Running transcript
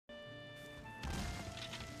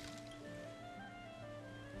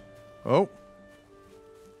Oh.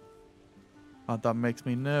 Oh, that makes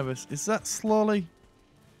me nervous. Is that slowly...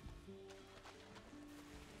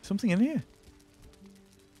 something in here?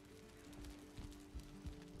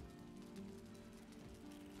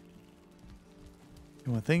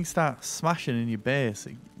 When things start smashing in your base,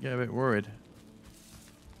 you get a bit worried.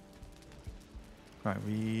 Right,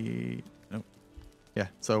 nope. Yeah,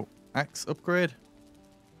 so axe upgrade.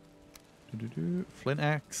 Flint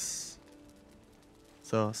axe.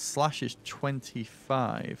 So slash is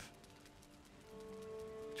 25.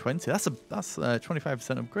 20. That's a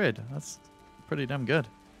 25% upgrade. That's pretty damn good.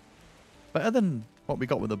 Better than what we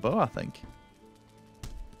got with the bow, I think.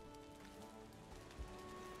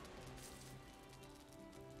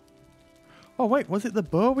 Oh wait, was it the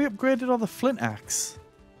bow we upgraded or the flint axe?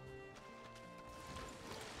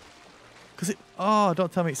 Because it... oh,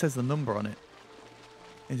 don't tell me it says the number on it.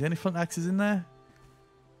 Is there any flint axes in there?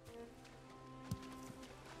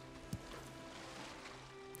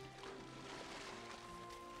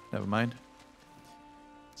 Never mind.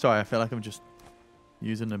 Sorry, I feel like I'm just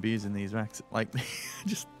using and abusing these racks. Like,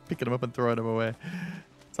 just picking them up and throwing them away.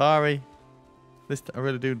 Sorry. I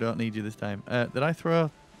really don't need you this time. Did I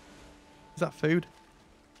throw... is that food?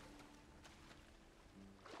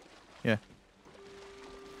 Yeah.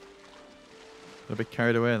 Got a bit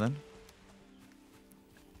carried away then.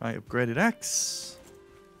 Right, upgraded axe.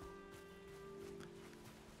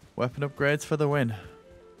 Weapon upgrades for the win.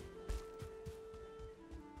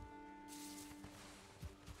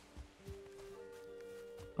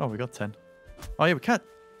 Oh, we got 10. Oh yeah, we can't...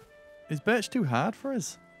 is birch too hard for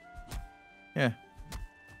us? Yeah.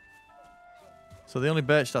 So the only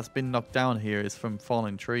birch that's been knocked down here is from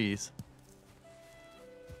falling trees.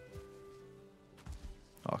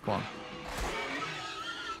 Oh, come on.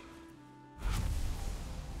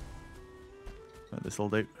 This'll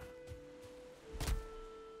do. You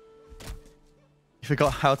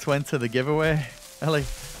forgot how to enter the giveaway, Ellie?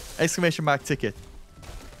 Exclamation mark ticket.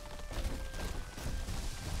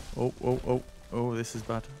 Oh, this is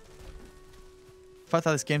bad. The fact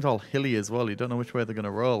that this game's all hilly as well, you don't know which way they're going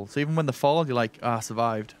to roll. So even when they fall, you're like, ah,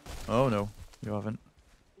 survived. Oh no, you haven't.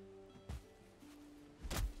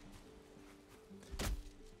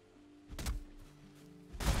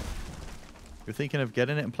 You're thinking of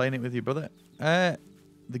getting it and playing it with your brother?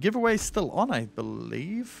 The giveaway's still on, I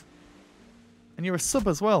believe. And you're a sub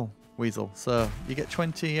as well, Weasel. So you get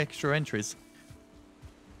 20 extra entries.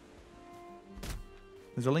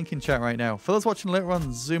 There's a link in chat right now. For those watching later on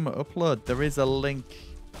ZumaUpload, there is a link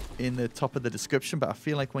in the top of the description, but I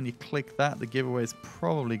feel like when you click that, the giveaway is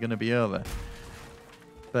probably going to be over.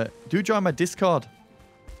 But do join my Discord.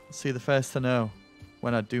 So you're the first to know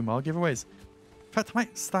when I do more giveaways. In fact, I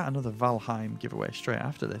might start another Valheim giveaway straight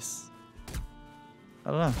after this.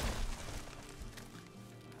 I don't know.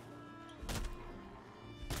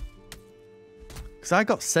 Because I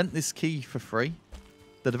got sent this key for free.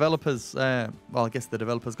 The developers, well, I guess the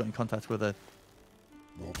developers got in contact with a...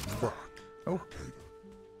 oh.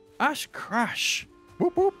 Ash Crash.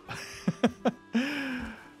 Whoop whoop.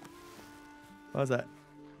 What was that?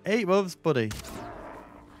 8 months, buddy.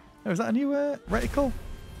 Oh, is that a new reticle?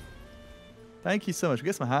 Thank you so much. I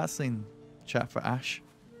guess my heart's in chat for Ash.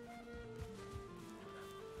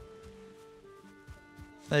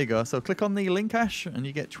 There you go. So click on the link, Ash, and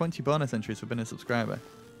you get 20 bonus entries for being a subscriber.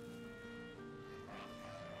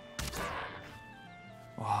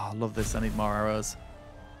 Oh, I love this. I need more arrows.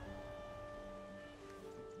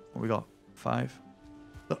 What we got? 5.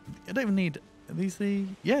 Look, I don't even need... are these the...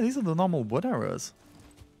 yeah, these are the normal wood arrows.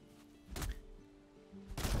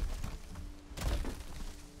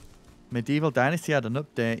 Medieval Dynasty had an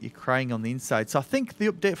update. You're crying on the inside. So I think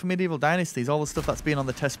the update for Medieval Dynasty is all the stuff that's been on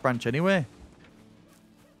the test branch anyway.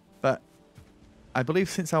 But I believe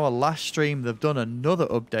since our last stream, they've done another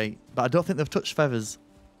update. But I don't think they've touched feathers.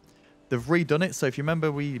 They've redone it. So if you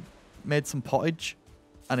remember, we made some pottage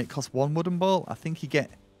and it cost 1 wooden bowl. I think you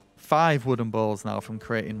get 5 wooden bowls now from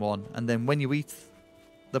creating 1. And then when you eat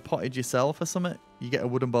the pottage yourself or something, you get a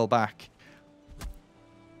wooden bowl back.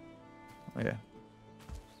 Oh, yeah.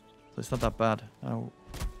 So it's not that bad. Oh,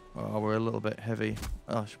 we're a little bit heavy.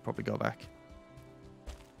 Oh, I should probably go back.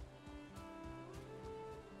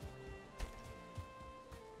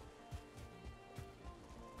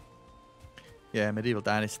 Yeah, Medieval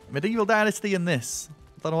Dynasty. Medieval Dynasty in this.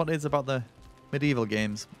 I don't know what it is about the medieval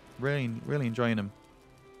games. Really enjoying them.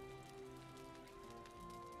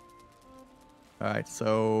 Alright,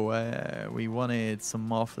 so we wanted some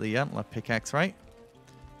more for the antler pickaxe, right?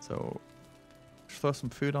 So, just throw some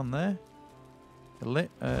food on there. There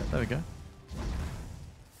we go.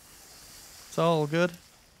 It's all good.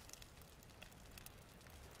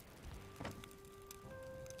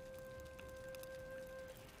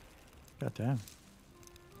 God damn.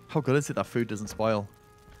 How good is it that food doesn't spoil?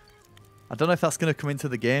 I don't know if that's going to come into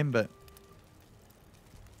the game, but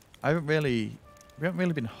we haven't really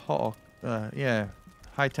been hot. Yeah,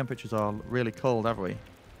 high temperatures are really cold, have we? It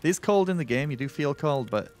is cold in the game. You do feel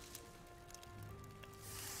cold, but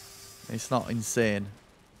it's not insane.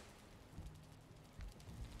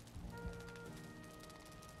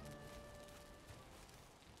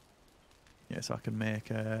 Yeah, so I can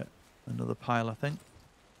make another pile, I think.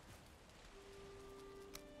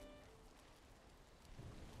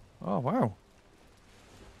 Oh, wow.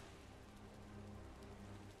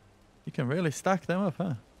 You can really stack them up,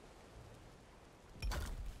 huh?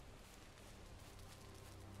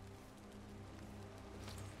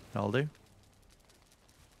 That'll do.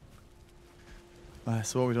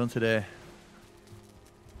 So what have we done today?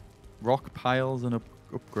 Rock piles and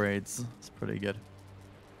upgrades. It's pretty good.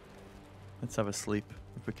 Let's have a sleep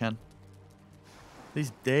if we can.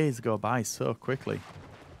 These days go by so quickly.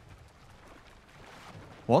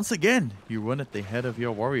 Once again, you run at the head of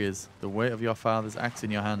your warriors, the weight of your father's axe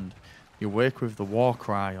in your hand. You wake with the war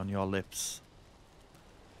cry on your lips.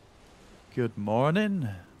 Good morning.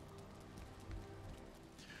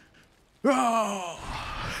 Oh!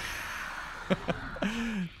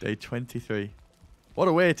 Day 23. What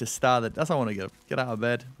a way to start it. That's how I want to get out of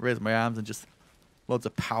bed, raise my arms, and just loads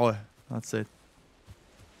of power. That's it.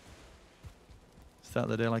 Start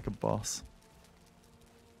the day like a boss.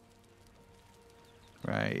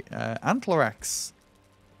 Right, antler axe.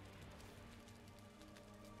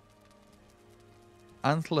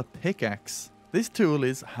 Antler pickaxe. This tool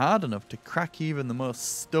is hard enough to crack even the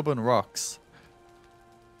most stubborn rocks.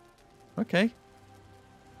 Okay.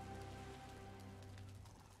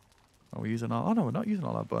 Are we using all? Oh no, we're not using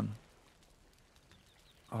all our bun.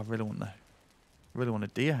 Oh, I really want a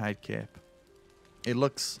deer hide cape. It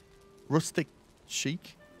looks rustic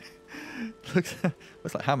chic. looks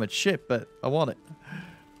like hammered shit, but I want it.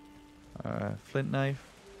 Flint knife.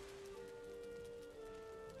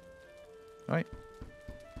 Alright.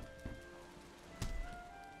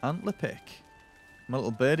 Antler pick. My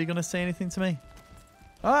little birdie gonna say anything to me?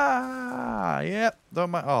 Ah, yep.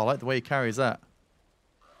 Don't mind. Oh, I like the way he carries that.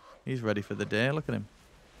 He's ready for the day. Look at him.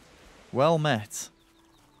 Well met.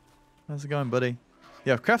 How's it going, buddy?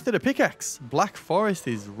 Yeah, I've crafted a pickaxe. Black Forest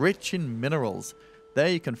is rich in minerals. There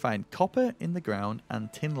you can find copper in the ground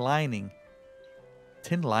and tin lining.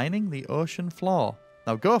 Tin lining the ocean floor.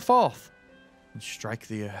 Now go forth and strike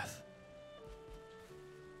the earth.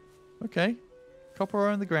 Okay. Copper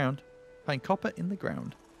ore in the ground. Find copper in the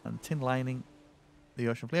ground and tin lining the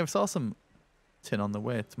ocean floor. Yeah, I saw some tin on the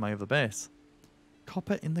way to my other base.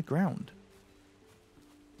 Copper in the ground.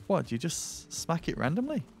 What, do you just smack it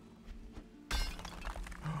randomly?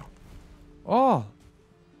 Oh!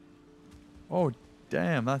 Oh,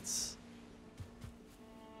 damn, that's...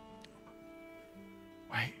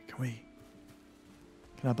 Wait,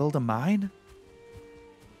 Can I build a mine?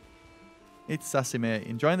 It's sassy, mate.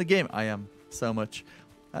 Enjoying the game? I am so much.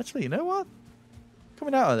 Actually, you know what?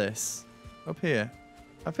 Coming out of this, up here,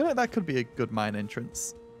 I feel like that could be a good mine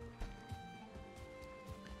entrance.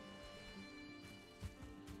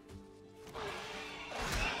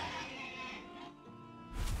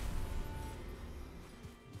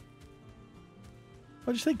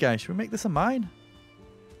 What do you think, guys? Should we make this a mine?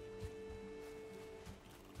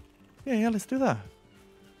 Yeah, let's do that.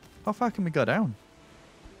 How far can we go down?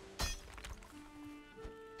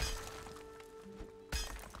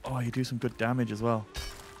 Oh, you do some good damage as well.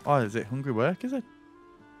 Oh, is it hungry work, is it?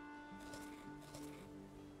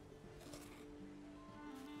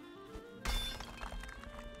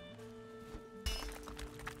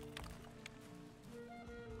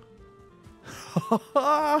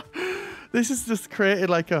 This has just created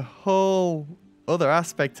like a whole other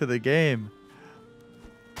aspect to the game.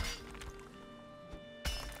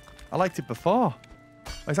 I liked it before.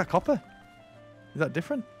 Oh, is that copper? Is that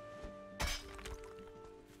different?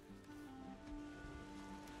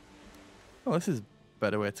 Oh, this is a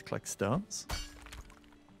better way to collect stones.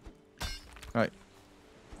 Right.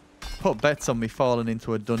 Put bets on me falling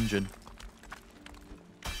into a dungeon.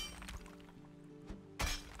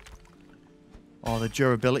 Oh, the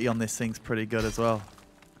durability on this thing's pretty good as well.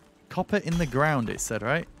 Copper in the ground, it said,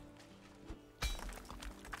 right?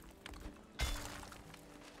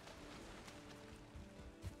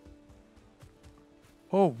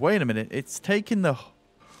 Oh, wait a minute. It's taking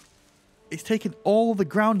all the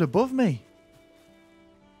ground above me.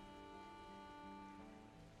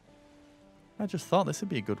 I just thought this would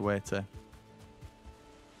be a good way to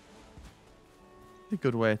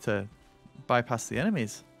bypass the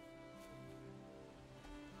enemies.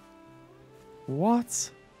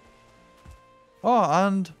 What? Oh,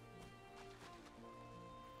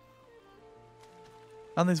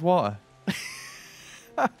 and there's water.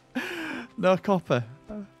 No copper.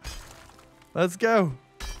 Let's go.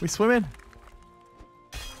 We swimming.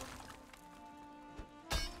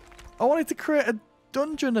 I wanted to create a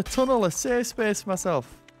dungeon, a tunnel, a safe space for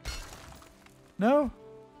myself. No?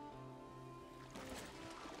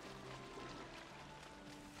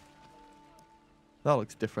 That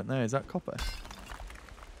looks different there. Is that copper?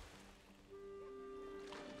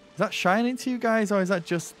 Is that shining to you guys, or is that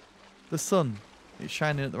just the sun? It's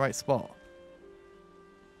shining at the right spot.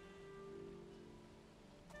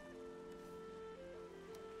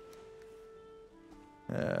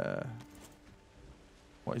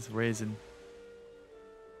 What is raising?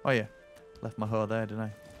 Oh yeah, left my hoe there, didn't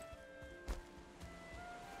I?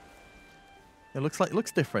 It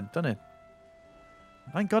looks different, doesn't it?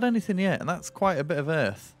 I ain't got anything yet, and that's quite a bit of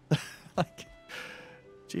earth. Like,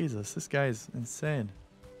 Jesus, this guy's insane.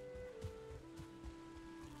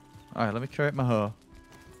 Alright, let me create my hoe.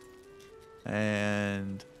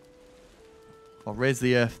 And I'll raise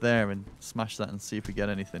the earth there and smash that and see if we get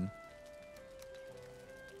anything.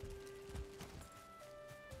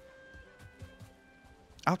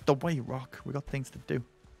 Out the way, rock. We got things to do.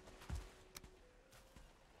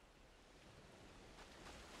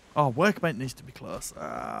 Oh, workbench needs to be close.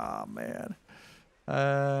 Ah, man.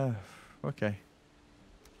 Okay.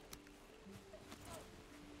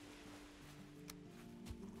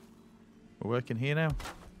 We're working here now.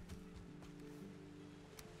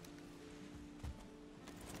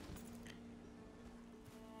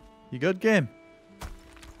 You good, game?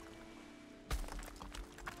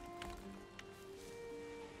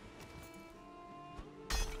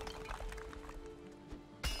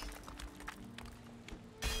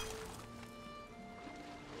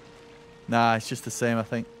 Nah, it's just the same, I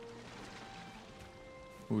think.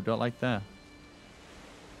 Ooh, don't like that.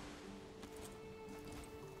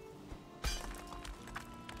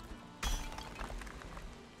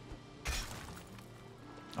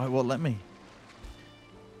 Oh, it won't let me.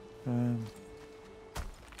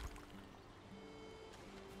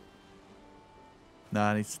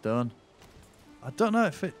 Nah, I need stone. I don't know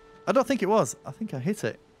if it... I don't think it was. I think I hit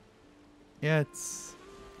it. Yeah, it's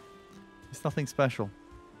nothing special.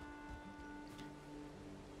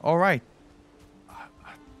 Alright. I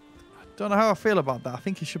don't know how I feel about that. I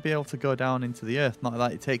think you should be able to go down into the earth. Not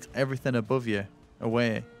that it takes everything above you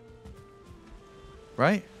away.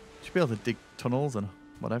 Right? You should be able to dig tunnels and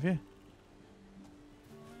what have you.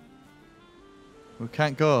 We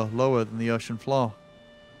can't go lower than the ocean floor.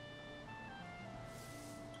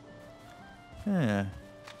 Yeah.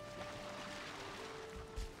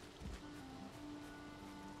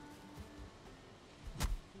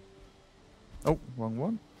 Oh, wrong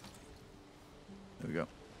one. There we go.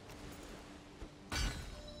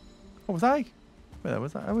 Oh, was I? Where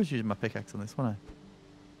was I? I was using my pickaxe on this, wasn't I?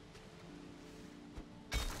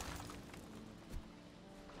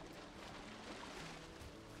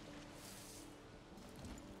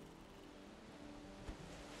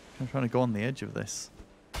 I'm trying to go on the edge of this.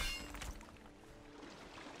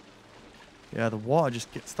 Yeah, the water just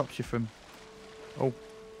stops you from... Oh.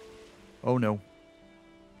 Oh, no.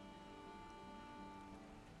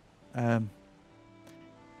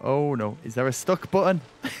 Oh, no. Is there a stuck button?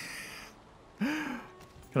 Can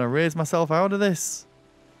I raise myself out of this?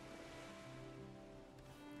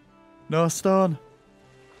 No stone.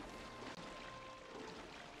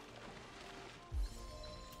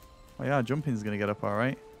 Oh, yeah, jumping's going to get up all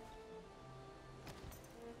right.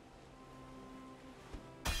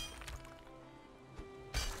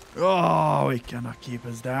 Oh, he cannot keep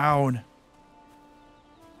us down.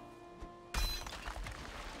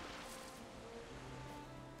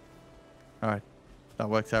 Alright. That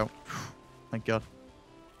worked out. Thank God.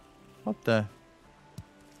 What the?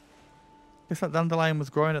 Guess that dandelion was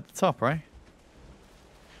growing at the top, right?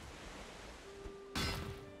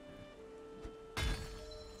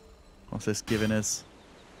 What's this giving us?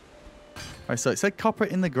 Alright, so it said copper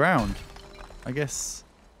in the ground. I guess...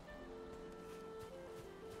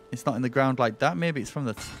 It's not in the ground like that. Maybe it's from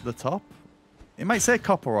the top. It might say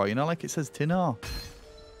copper ore, you know, like it says tin ore.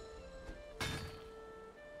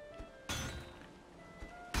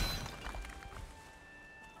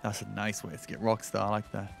 That's a nice way to get rockstar. I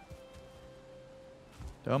like that.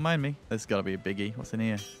 Don't mind me. There's got to be a biggie. What's in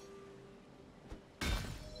here?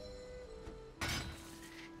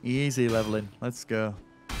 Easy leveling. Let's go.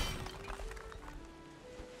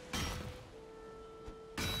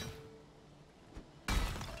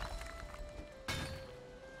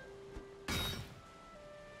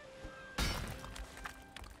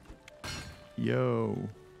 Yo.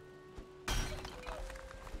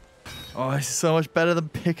 Oh, this is so much better than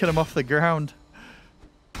picking them off the ground.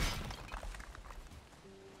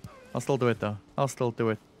 I'll still do it though. I'll still do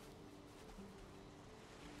it.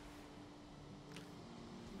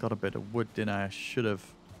 Got a bit of wood, didn't I? I should have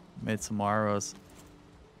made some more arrows.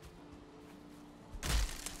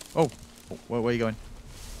 Oh, where are you going?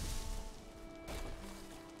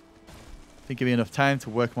 Didn't give me enough time to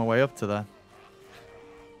work my way up to that.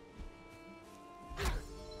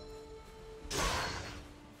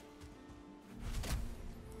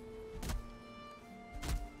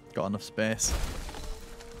 Got enough space.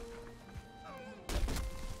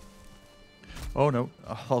 Oh no,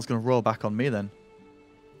 I thought it was going to roll back on me then.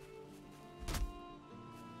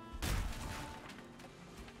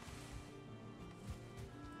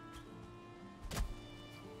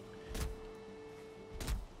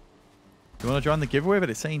 You want to join the giveaway, but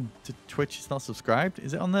it's saying to Twitch it's not subscribed?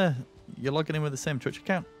 Is it on there? You're logging in with the same Twitch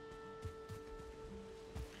account?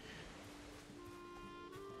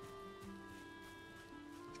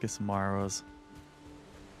 Let's get some more arrows.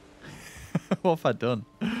 What have I done?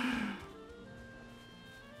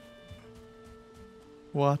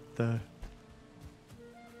 What the?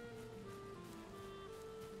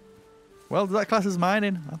 Well, that class is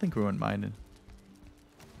mining. I think we weren't mining.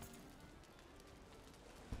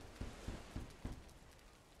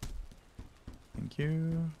 Thank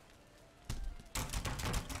you.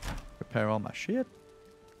 Repair all my shit.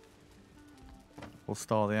 We'll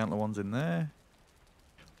store the antler ones in there.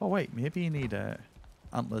 Oh wait, maybe you need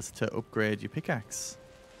antlers to upgrade your pickaxe.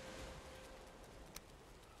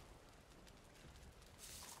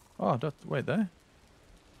 Oh, wait there.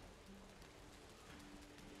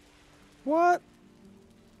 What?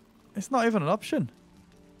 It's not even an option.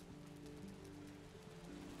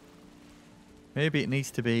 Maybe it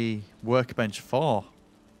needs to be workbench 4.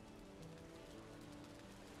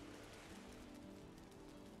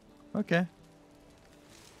 Okay.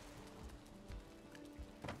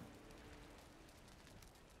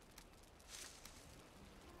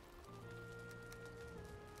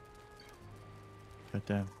 God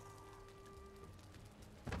damn.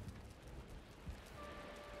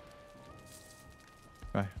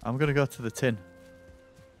 Right, I'm gonna go to the tin.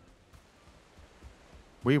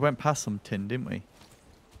 We went past some tin, didn't we?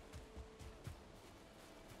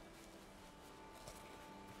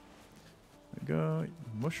 There we go.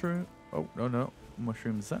 Mushroom. Oh, no.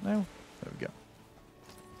 Mushrooms, is that now? There we go.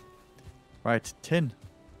 Right, tin.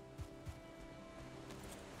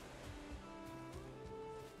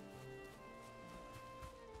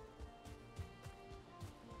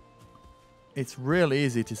 It's really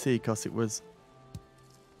easy to see because it was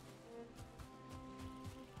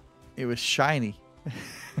shiny.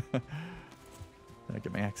 I'll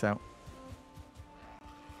get my axe out.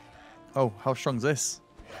 Oh, how strong's this?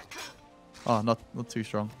 Oh, not too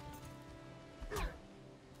strong.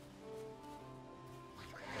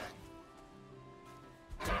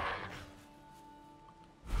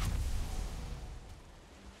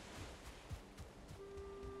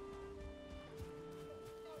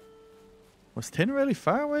 Was tin really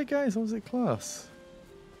far away, guys, or was it close?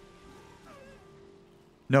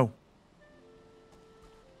 No.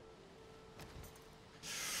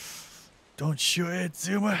 Don't shoot it,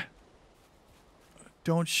 Zuma.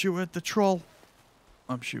 Don't shoot at the troll.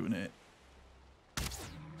 I'm shooting it.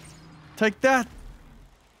 Take that.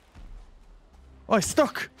 Oh, it's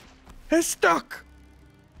stuck. It's stuck.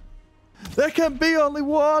 There can be only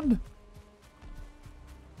one.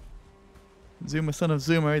 Zuma, son of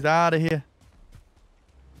Zuma, is out of here.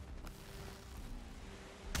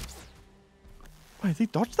 Wait, did he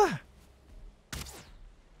dodge that?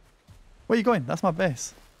 Where are you going? That's my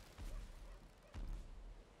base.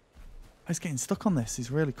 He's getting stuck on this. He's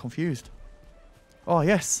really confused. Oh,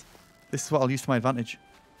 yes. This is what I'll use to my advantage.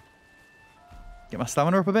 Get my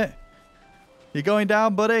stamina up a bit. You're going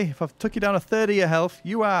down, buddy. If I've took you down a third of your health,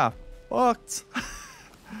 you are fucked.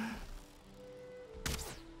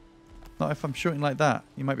 Not if I'm shooting like that.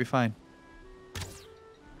 You might be fine.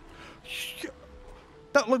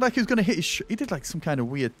 That looked like he was going to hit his... He did like some kind of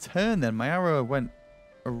weird turn then. My arrow went...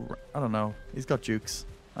 I don't know. He's got jukes.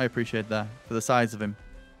 I appreciate that. For the size of him.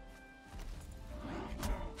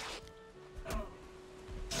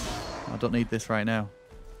 I don't need this right now.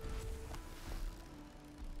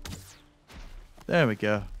 There we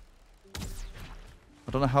go.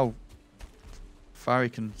 I don't know how far he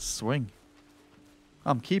can swing.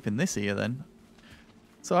 I'm keeping this here then.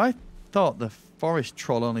 So I thought the forest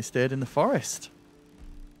troll only stayed in the forest.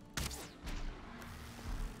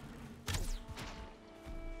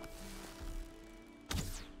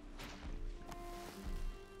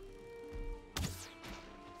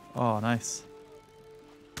 Oh, nice.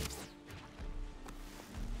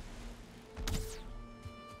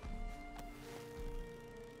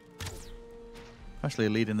 Actually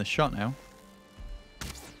leading the shot now.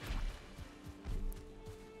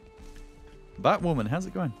 Batwoman, how's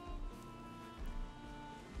it going?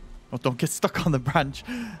 Oh, don't get stuck on the branch.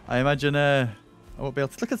 I imagine I won't be able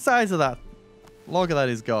to... Look at the size of that logger that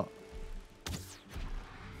he's got.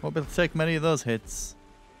 Won't be able to take many of those hits.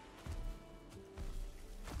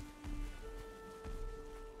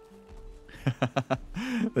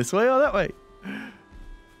 This way or that way?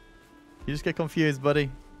 You just get confused,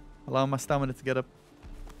 buddy. Allow my stamina to get up.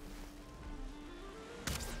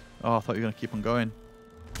 Oh, I thought you were going to keep on going.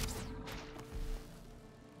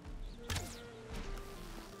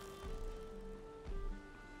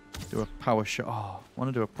 Do a power shot. Oh, I want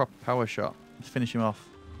to do a proper power shot. Let's finish him off.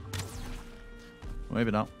 Or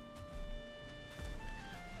maybe not.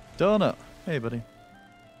 Donut. Hey, buddy.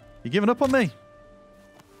 You giving up on me?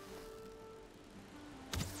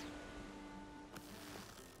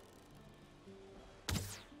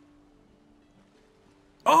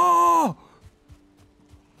 Oh!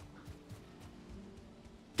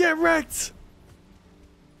 Get wrecked!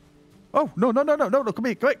 Oh, no, no, no, no, no, no, come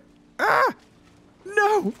here, come here. Ah!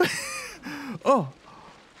 No! Oh.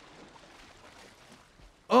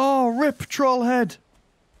 Oh, rip troll head.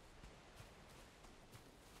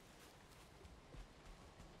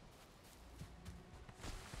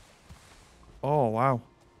 Oh, wow.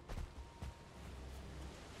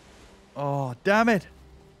 Oh, damn it.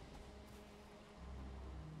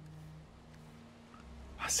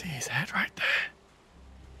 I see his head right there.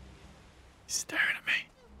 He's staring at me.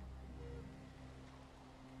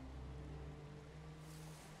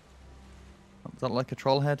 Is that like a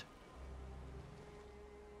troll head?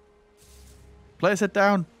 Place it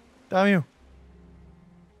down. Damn you.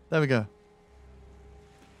 There we go.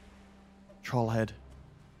 Troll head.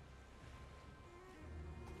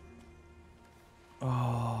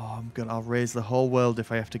 Oh, I'll raise the whole world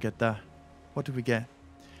if I have to get that. What did we get?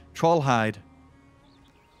 Troll hide.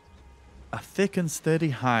 A thick and sturdy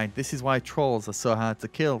hide. This is why trolls are so hard to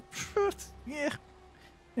kill. Yeah.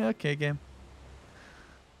 Yeah, okay, game.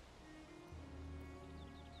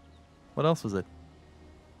 What else was it?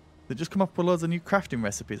 Did it just come up with loads of new crafting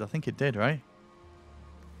recipes? I think it did, right?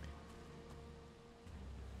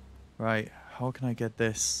 Right, how can I get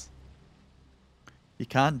this? You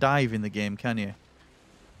can't dive in the game, can you?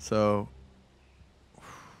 So...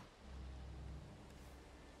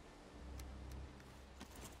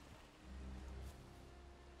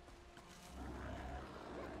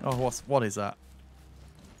 Oh, what is that?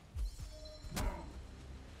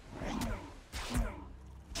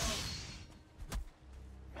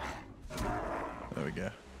 There we go.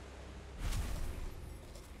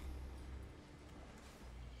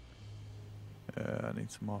 I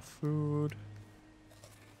need some more food.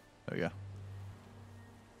 There we go.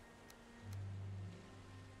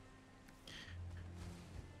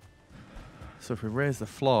 So if we raise the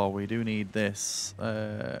floor, we do need this.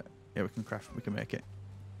 Yeah, we can make it.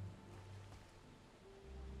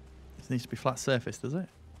 This needs to be flat surface, does it?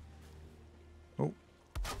 Oh.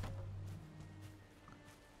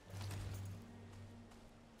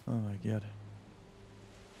 Oh my god.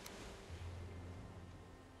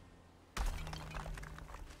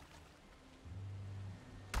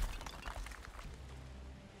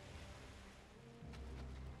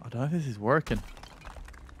 I don't know if this is working.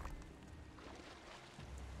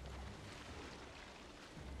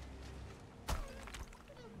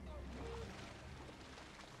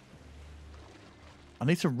 I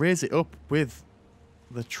need to raise it up with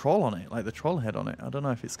the troll on it, like the troll head on it. I don't know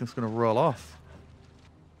if it's just going to roll off.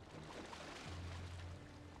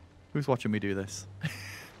 Who's watching me do this?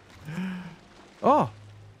 Oh!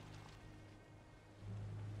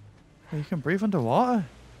 You can breathe underwater.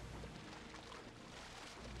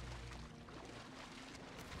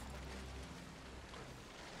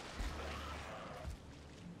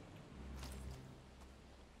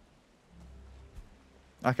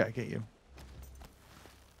 Okay, I get you.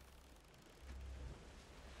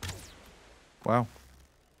 Wow.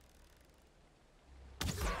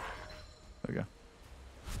 There we go.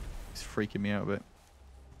 He's freaking me out a bit.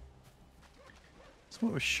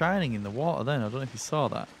 Something was shining in the water then. I don't know if you saw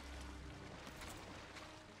that.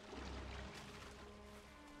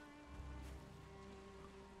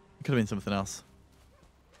 It could have been something else.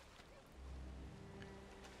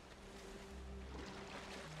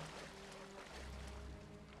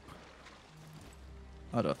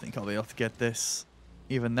 I don't think I'll be able to get this.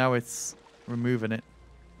 Even now it's removing it.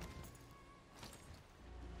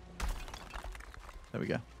 There we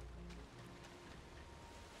go.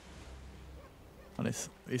 And it's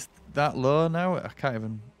that low now. I can't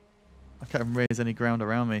even raise any ground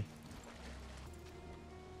around me.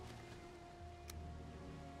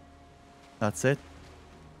 That's it.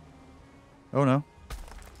 Oh no.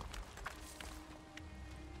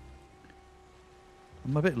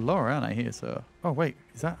 I'm a bit lower, aren't I, here, so... Oh, wait,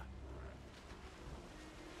 is that...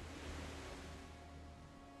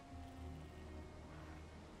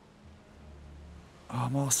 Oh,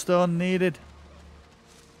 more stone needed.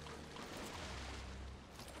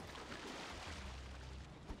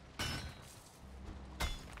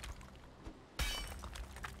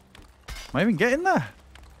 Am I even getting there?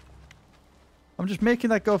 I'm just making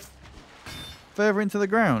that go further into the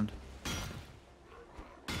ground.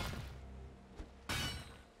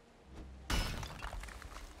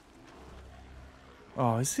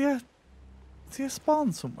 Oh, is he a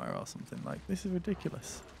spawn somewhere or something? Like, this is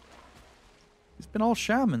ridiculous. It's been all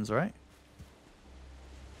shamans, right?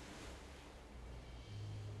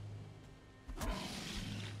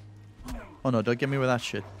 Oh no, don't get me with that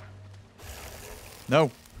shit. No.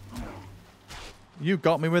 You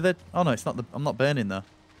got me with it. Oh no, it's not I'm not burning though.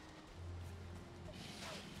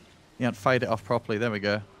 You haven't fired it off properly. There we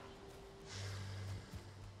go.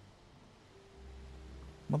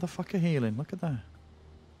 Motherfucker healing. Look at that.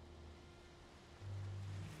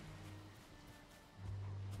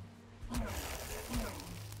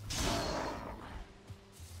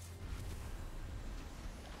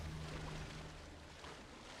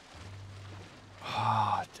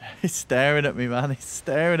 Oh, he's staring at me, man. He's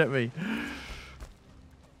staring at me.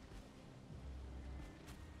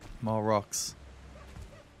 More rocks.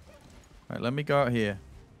 Right, let me go out here.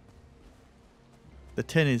 The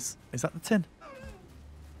tin is that the tin?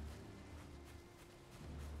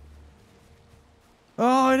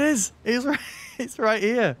 Oh, it is. It's right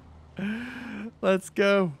here. Let's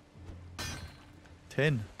go.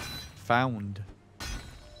 Tin. Found.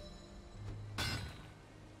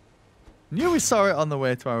 Knew we saw it on the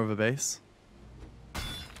way to our other base.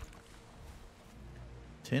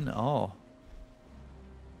 Tin ore.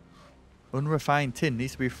 Unrefined tin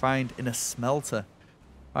needs to be refined in a smelter.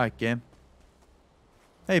 Alright, game.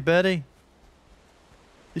 Hey, birdie.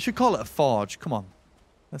 You should call it a forge. Come on.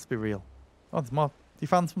 Let's be real. Oh, there's more. You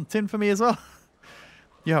found some tin for me as well?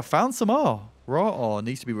 You have found some ore. Raw ore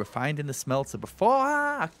needs to be refined in the smelter before...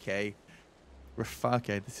 Ah, okay.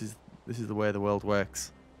 Okay, this is the way the world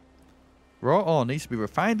works. Raw ore needs to be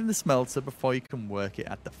refined in the smelter before you can work it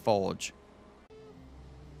at the forge.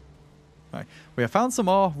 Right. We have found some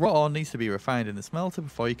ore. Raw ore needs to be refined in the smelter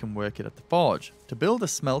before you can work it at the forge. To build a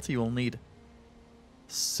smelter, you will need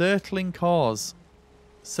circling cores.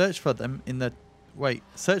 Search for them in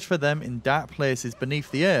dark places beneath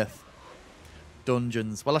the earth.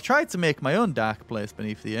 Dungeons. Well, I tried to make my own dark place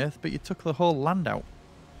beneath the earth, but you took the whole land out.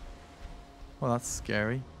 Well, that's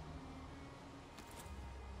scary.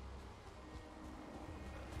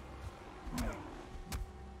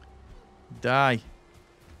 Die.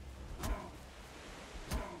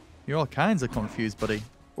 You're all kinds of confused, buddy.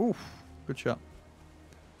 Oof. Good shot.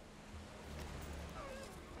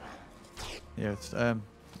 Yeah, it's, I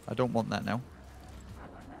don't want that now.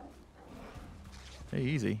 Hey,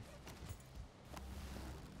 easy.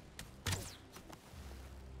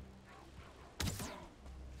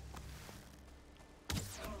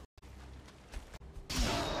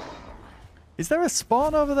 Is there a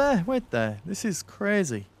spawn over there? Wait there. This is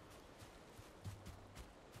crazy.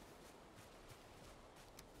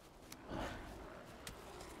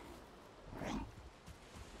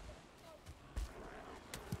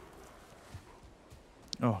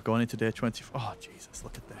 Oh, going into day 24. Oh, Jesus,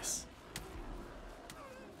 look at this.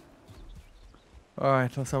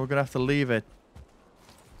 Alright, so we're going to have to leave it.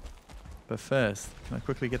 But first, can I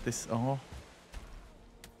quickly get this? Oh.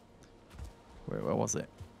 Where was it?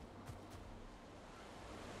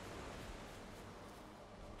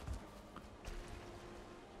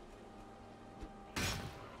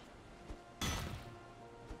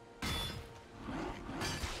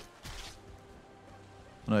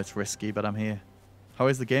 I know it's risky, but I'm here. How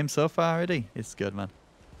is the game so far already? It's good, man.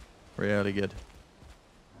 Really good.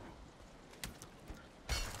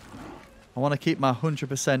 I want to keep my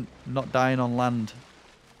 100% not dying on land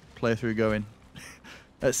playthrough going.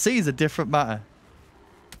 At sea is a different matter.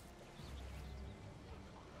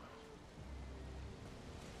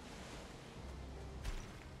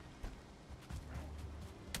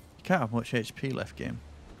 You can't have much HP left, game.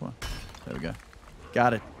 Come on. There we go.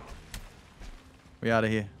 Got it. We out of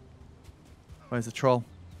here. Where's the troll?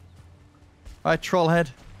 Alright, troll head.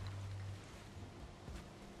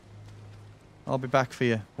 I'll be back for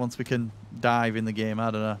you once we can dive in the game.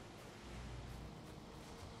 I don't know.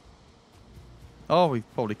 Oh, we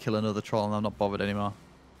probably kill another troll and I'm not bothered anymore.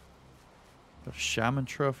 Got a shaman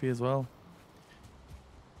trophy as well.